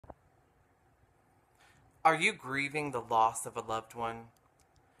Are you grieving the loss of a loved one?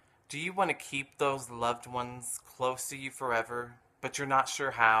 Do you want to keep those loved ones close to you forever, but you're not sure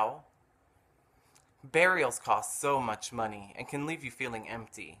how? Burials cost so much money and can leave you feeling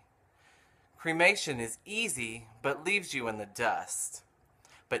empty. Cremation is easy, but leaves you in the dust.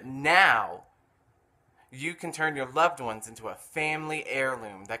 But now, you can turn your loved ones into a family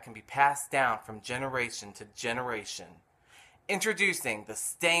heirloom that can be passed down from generation to generation. Introducing the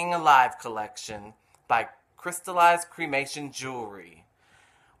Staying Alive collection by Crystallized Cremation Jewelry,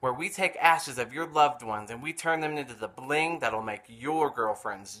 where we take ashes of your loved ones and we turn them into the bling that'll make your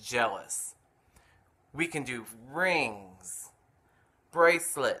girlfriends jealous. We can do rings,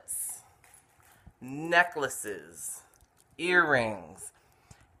 bracelets, necklaces, earrings,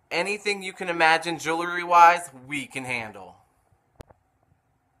 anything you can imagine jewelry-wise, we can handle.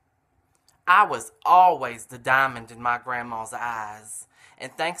 I was always the diamond in my grandma's eyes,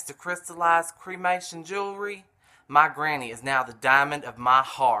 and thanks to Crystallized Cremation Jewelry, my granny is now the diamond of my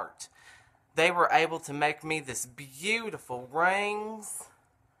heart. They were able to make me this beautiful rings,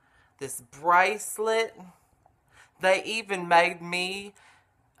 this bracelet. They even made me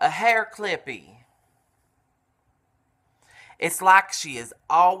a hair clippy. It's like she is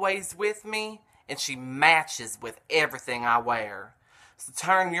always with me, and she matches with everything I wear. So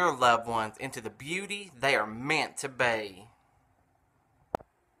turn your loved ones into the beauty they are meant to be.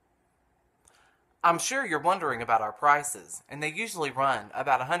 I'm sure you're wondering about our prices, and they usually run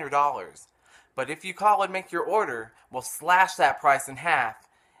about $100. But if you call and make your order, we'll slash that price in half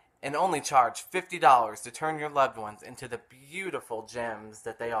and only charge $50 to turn your loved ones into the beautiful gems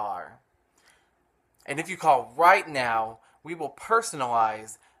that they are. And if you call right now, we will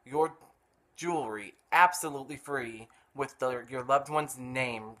personalize your jewelry absolutely free with your loved one's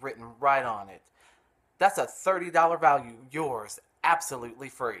name written right on it. That's a $30 value, yours absolutely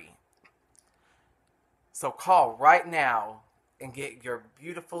free. So call right now and get your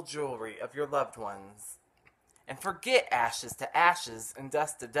beautiful jewelry of your loved ones. And forget ashes to ashes and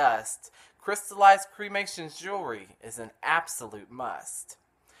dust to dust. Crystallized Cremations Jewelry is an absolute must.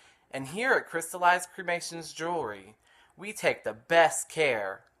 And here at Crystallized Cremations Jewelry, we take the best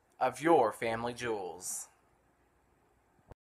care of your family jewels.